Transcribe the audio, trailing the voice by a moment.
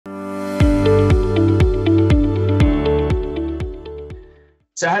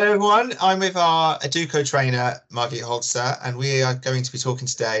So hello everyone, I'm with our Educo trainer, Margit Holzer, and we are going to be talking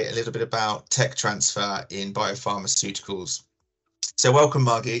today a little bit about tech transfer in biopharmaceuticals. So welcome,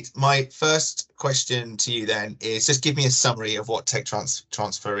 Margit. My first question to you then is just give me a summary of what tech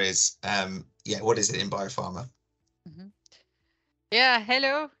transfer is. What is it in biopharma? Yeah,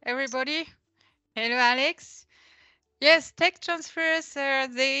 hello everybody. Hello Alex. Yes, tech transfers,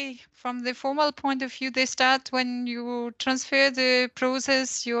 from the formal point of view, they start when you transfer the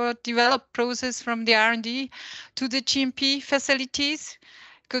process, your developed process from the R&D to the GMP facilities.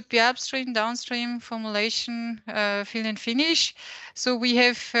 Could be upstream, downstream, formulation, fill and finish. So we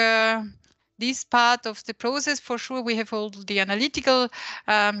have this part of the process. For sure, we have all the analytical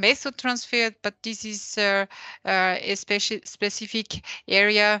method transferred, but this is a specific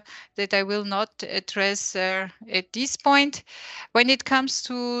area that I will not address at this point. When it comes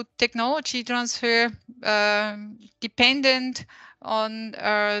to technology transfer, dependent on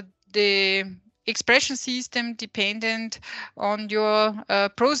the expression system, dependent on your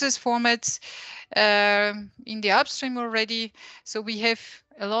process formats in the upstream already. So we have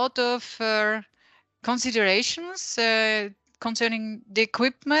a lot of considerations concerning the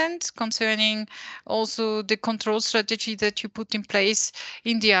equipment, concerning also the control strategy that you put in place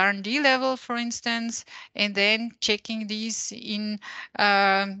in the R&D level, for instance, and then checking these in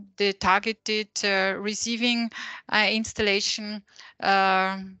the targeted receiving installation,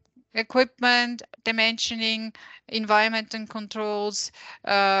 equipment, dimensioning, environment and controls,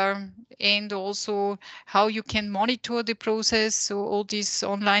 and also how you can monitor the process. So all this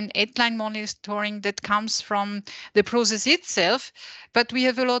online headline monitoring that comes from the process itself. But we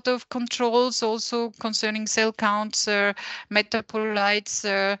have a lot of controls also concerning cell counts, metabolites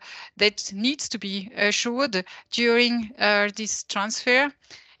that needs to be assured during this transfer.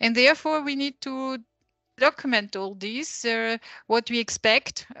 And therefore, we need to document all these, what we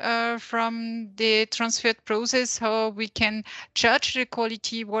expect from the transferred process, how we can judge the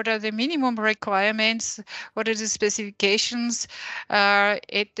quality, what are the minimum requirements, what are the specifications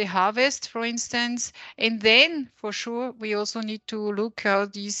at the harvest, for instance. And then, for sure, we also need to look how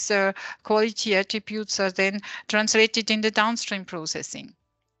these quality attributes are then translated in the downstream processing.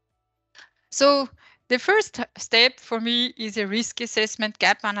 So the first step for me is a risk assessment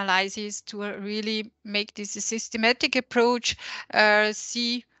gap analysis to really make this a systematic approach,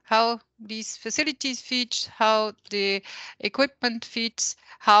 see how these facilities fit, how the equipment fits,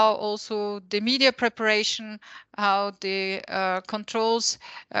 how also the media preparation, how the controls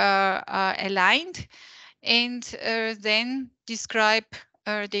are aligned, and then describe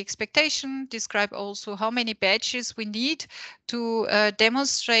the expectation, describe also how many batches we need to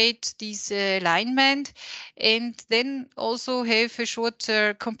demonstrate this alignment, and then also have a short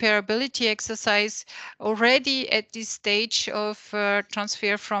comparability exercise already at this stage of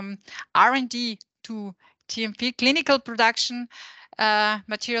transfer from R&D to GMP clinical production,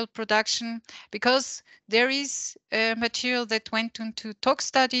 material production, because there is material that went into tox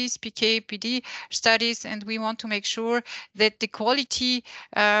studies, PK, PD studies, and we want to make sure that the quality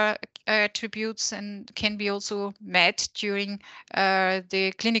attributes and can be also met during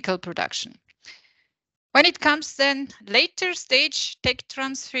the clinical production. When it comes then later stage tech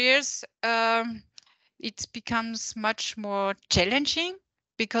transfers, it becomes much more challenging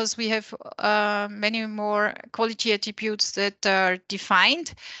because we have many more quality attributes that are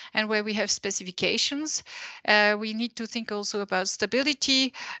defined and where we have specifications. We need to think also about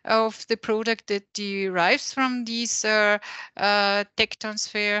stability of the product that derives from these tech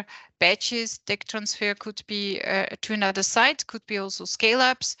transfer batches. Tech transfer could be to another site, could be also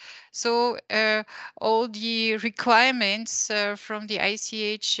scale-ups. So all the requirements from the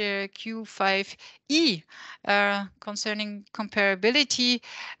ICH Q5E concerning comparability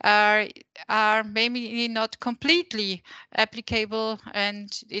are maybe not completely applicable,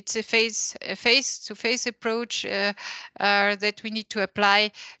 and it's a face-to-face approach that we need to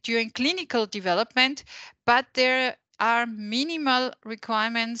apply during clinical development. But there are minimal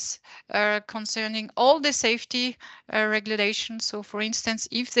requirements concerning all the safety regulations. So, for instance,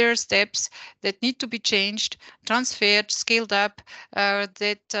 if there are steps that need to be changed, transferred, scaled up,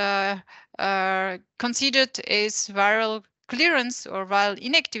 that are considered as viral clearance or viral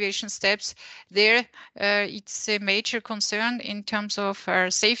inactivation steps, there it's a major concern in terms of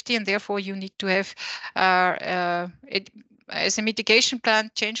safety, and therefore you need to have as a mitigation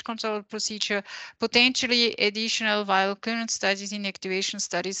plan, change control procedure, potentially additional viral clearance studies, inactivation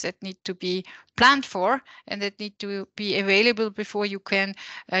studies that need to be planned for and that need to be available before you can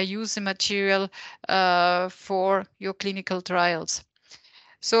use the material for your clinical trials.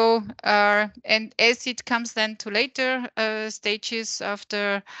 So, and as it comes then to later stages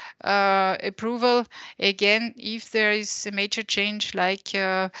after approval, again, if there is a major change like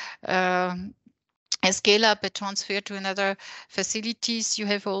a scale up, a transfer to another facilities, you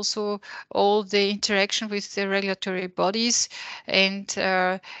have also all the interaction with the regulatory bodies, and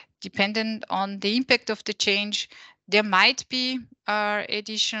dependent on the impact of the change, there might be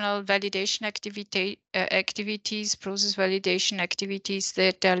additional validation activities, process validation activities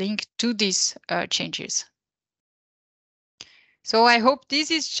that are linked to these changes. So I hope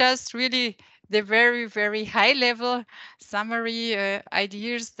this is just really the very, very high level summary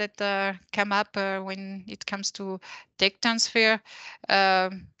ideas that come up when it comes to tech transfer.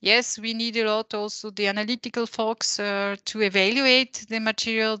 Yes, we need a lot also the analytical folks to evaluate the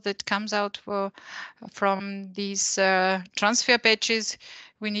material that comes out from these transfer batches.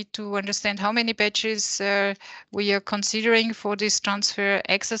 We need to understand how many batches we are considering for this transfer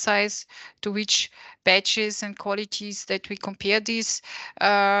exercise, to which batches and qualities that we compare this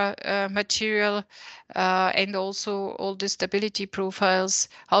material, and also all the stability profiles.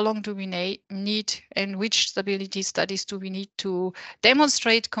 How long do we need, and which stability studies do we need to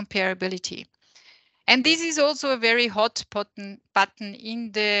demonstrate comparability? And this is also a very hot button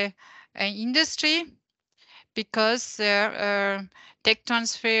in the industry, because tech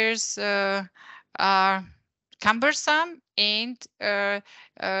transfers are cumbersome, and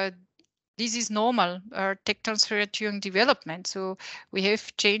this is normal tech transfer during development. So we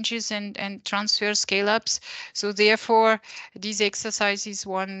have changes and transfer scale ups. So therefore, this exercise is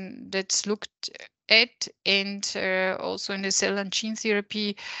one that's looked at, and also in the cell and gene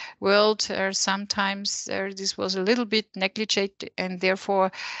therapy world, sometimes this was a little bit neglected, and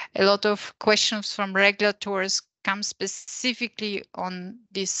therefore a lot of questions from regulators come specifically on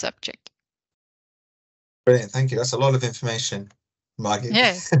this subject. Brilliant, thank you. That's a lot of information, Margit.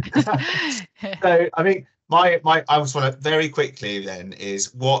 Yes. So I mean, I just want to very quickly then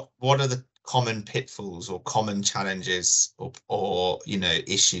is what are the common pitfalls or common challenges or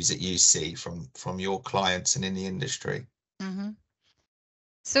issues that you see from your clients and in the industry? Mm-hmm.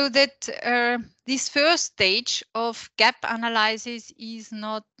 So that this first stage of gap analysis is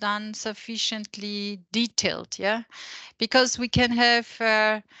not done sufficiently detailed, yeah, because we can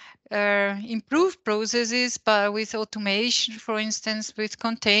have improved processes with automation, for instance, with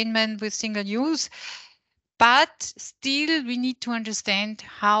containment, with single use. But still, we need to understand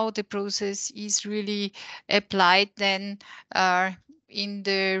how the process is really applied then in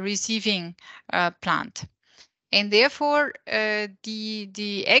the receiving plant. And therefore,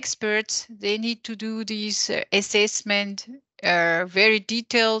 the experts, they need to do this assessment very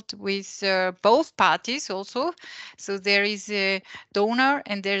detailed with both parties also. So there is a donor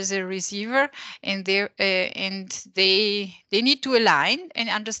and there's a receiver, and they need to align and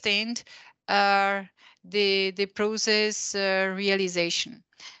understand the process realization.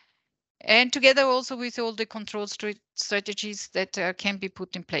 And together also with all the control strategies that can be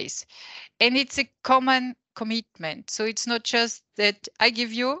put in place. And it's a common commitment. So it's not just that I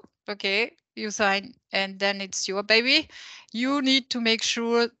give you, okay, you sign, and then it's your baby. You need to make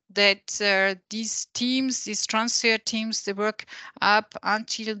sure that these teams, these transfer teams, they work up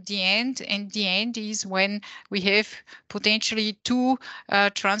until the end. And the end is when we have potentially two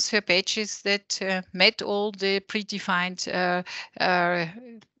transfer batches that met all the predefined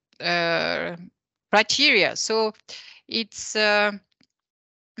criteria. So it's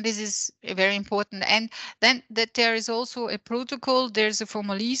this is very important. And then that there is also a protocol, there's a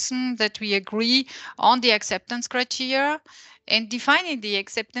formalism that we agree on the acceptance criteria, and defining the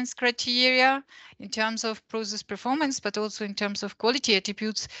acceptance criteria in terms of process performance, but also in terms of quality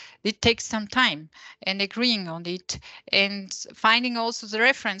attributes, it takes some time, and agreeing on it, and finding also the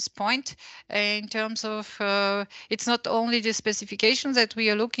reference point in terms of it's not only the specifications that we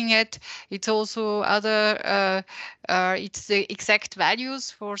are looking at, it's also other it's the exact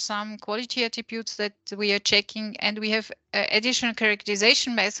values for some quality attributes that we are checking, and we have additional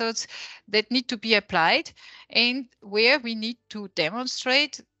characterization methods that need to be applied, and where we need to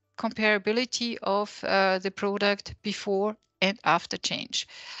demonstrate comparability of the product before and after change.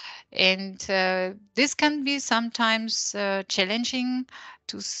 And this can be sometimes challenging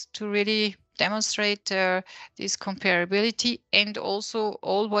to really demonstrate this comparability, and also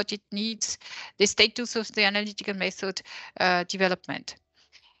all what it needs, the status of the analytical method development.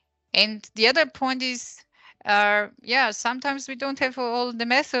 And the other point is, sometimes we don't have all the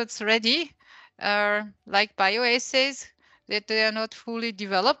methods ready, like bioassays, that they are not fully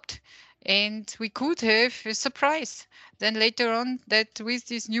developed, and we could have a surprise then later on that with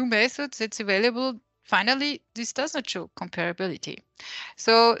these new methods that's available, finally, this does not show comparability.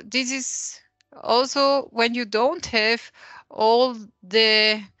 So this is also when you don't have all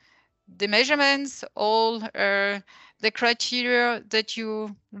the measurements, all the criteria that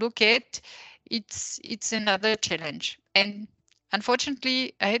you look at, it's another challenge. And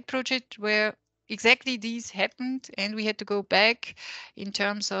unfortunately, I had project where exactly these happened, and we had to go back in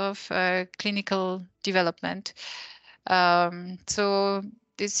terms of clinical development. So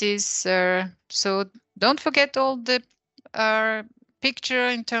this is so don't forget all the uh, picture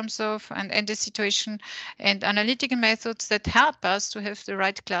in terms of and the situation and analytical methods that help us to have the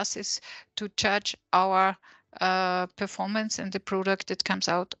right classes to judge our performance and the product that comes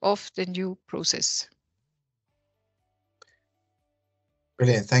out of the new process.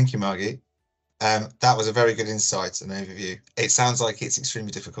 Brilliant. Thank you, Margit. That was a very good insight and overview. It sounds like it's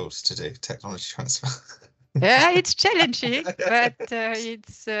extremely difficult to do technology transfer. Yeah, it's challenging, but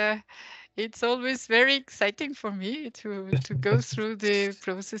it's always very exciting for me to go through the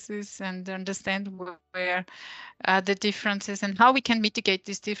processes and understand where are the differences and how we can mitigate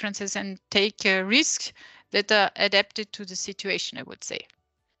these differences and take risks that are adapted to the situation, I would say.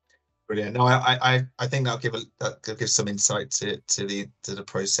 Brilliant. No, I think that'll give some insight to the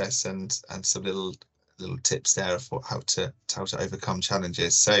process and some little tips there for how to overcome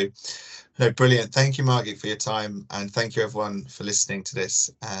challenges. So, no, brilliant. Thank you, Margit, for your time, and thank you everyone for listening to this.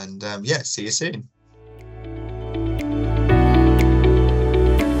 And yeah, see you soon.